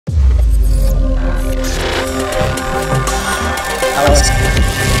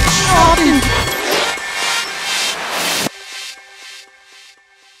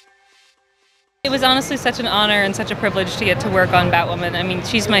is honestly such an honor and such a privilege to get to work on Batwoman. I mean,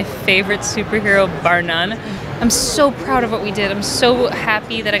 she's my favorite superhero, bar none. I'm so proud of what we did. I'm so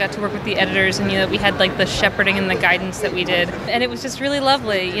happy that I got to work with the editors and, that we had like the shepherding and the guidance that we did. And it was just really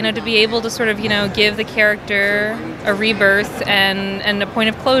lovely, to be able to sort of, give the character a rebirth and a point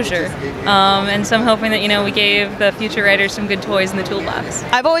of closure. And so I'm hoping that, we gave the future writers some good toys in the toolbox.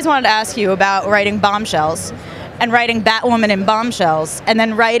 I've always wanted to ask you about writing Bombshells and writing Batwoman in Bombshells and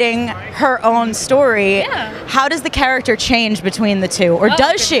then writing her own story. Yeah. How does the character change between the two? Or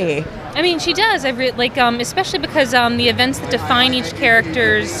does she? I mean, she does. Especially because the events that define each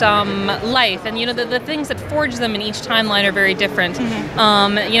character's life, and the things that forge them in each timeline are very different.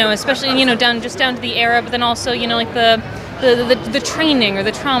 Especially down to the era, but then also like the training or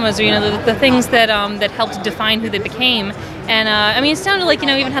the traumas or the things that helped define who they became. And it's down to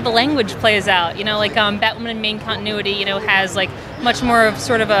even how the language plays out. Batwoman in main continuity has much more of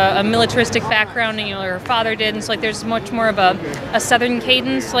sort of a militaristic background, her father did, and so there's much more of a southern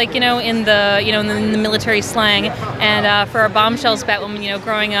cadence, in the military slang. And for our Bombshells Batwoman,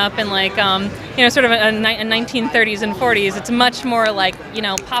 growing up in sort of a 1930s and 40s, it's much more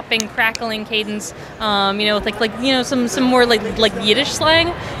popping, crackling cadence, with some more like Yiddish slang,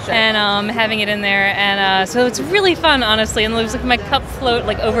 and having it in there, and so it's really fun, honestly. And it was my cup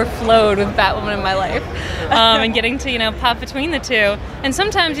overflowed with Batwoman in my life, and getting to pop between the two. And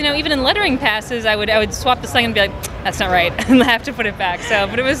sometimes even in lettering passes, I would swap the slang and be like, that's not right, and I have to put it back. So,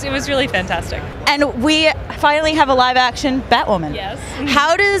 but it was really fantastic. And we finally have a live action Batwoman. Yes.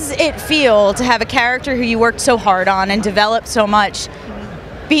 How does it feel to have a character who you worked so hard on and developed so much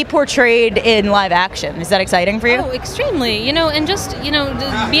be portrayed in live action? Is that exciting for you? Oh, extremely. And just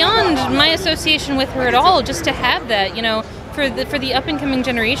beyond my association with her at all, just to have that, for the up and coming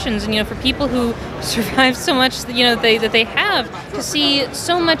generations, and for people who survive so much that they have, to see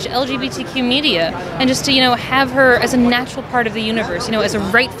so much LGBTQ media, and just to have her as a natural part of the universe, as a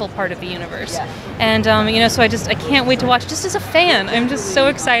rightful part of the universe. Yeah. And so I can't wait to watch. Just as a fan, I'm just so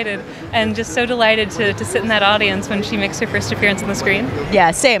excited and just so delighted to sit in that audience when she makes her first appearance on the screen.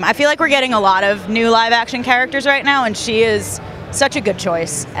 Yeah, same. I feel like we're getting a lot of new live action characters right now, and she is such a good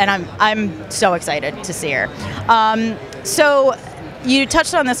choice, and I'm so excited to see her. So you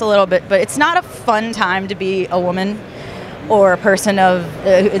touched on this a little bit, but it's not a fun time to be a woman or a person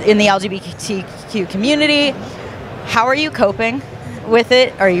in the LGBTQ community. How are you coping with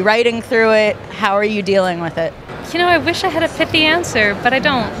it? Are you writing through it? How are you dealing with it? I wish I had a pithy answer, but I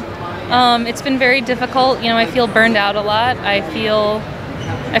don't. It's been very difficult. I feel burned out a lot. I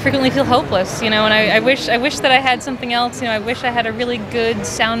frequently feel hopeless, and I wish that I had something else. I wish I had a really good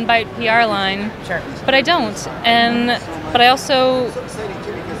soundbite PR line. Sure. But I don't, but I also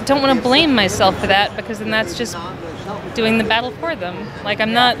don't want to blame myself for that, because then that's just doing the battle for them.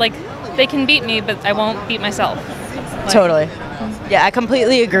 I'm not they can beat me, but I won't beat myself. Totally. Yeah, I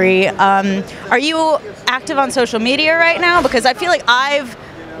completely agree. Are you active on social media right now? Because I feel like I've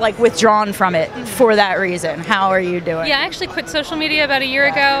withdrawn from it for that reason. How are you doing? Yeah, I actually quit social media about a year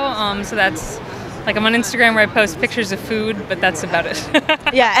ago. So that's I'm on Instagram where I post pictures of food, but that's about it.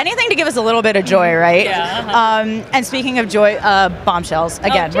 Yeah, anything to give us a little bit of joy, right? Yeah. And speaking of joy, Bombshells,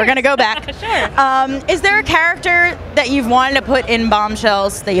 again, we're going to go back. Sure. Is there a character that you've wanted to put in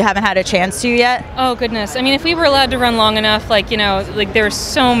Bombshells that you haven't had a chance to yet? Oh, goodness. I mean, if we were allowed to run long enough, there are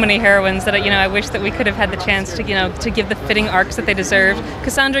so many heroines that, I wish that we could have had the chance to, to give the fitting arcs that they deserved.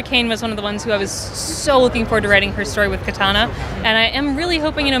 Cassandra Cain was one of the ones who I was so looking forward to writing her story with Katana. And I am really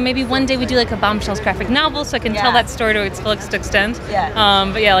hoping, maybe one day we do a Bombshells graphic novel, so I can tell that story to its fullest extent. Yeah.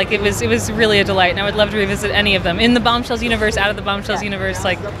 But yeah, it was really a delight, and I would love to revisit any of them in the Bombshells universe, out of the Bombshells universe.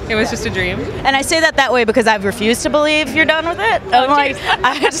 It was just a dream. And I say that way because I've refused to believe you're done with it.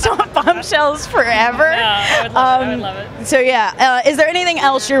 I just want Bombshells forever. Yeah, I would love it. So yeah, is there anything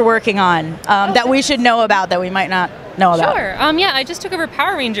else you're working on that we should know about that we might not know about? Sure. Yeah, I just took over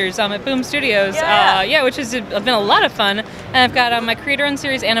Power Rangers at Boom Studios. Yeah. Which has been a lot of fun. And I've got my creator-owned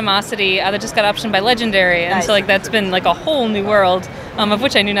series Animosity that just got optioned by Legendary, and so that's been a whole new world of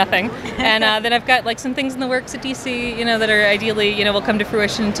which I knew nothing. And then I've got some things in the works at DC, that are ideally will come to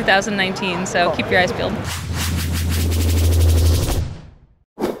fruition in 2019. So keep your eyes peeled.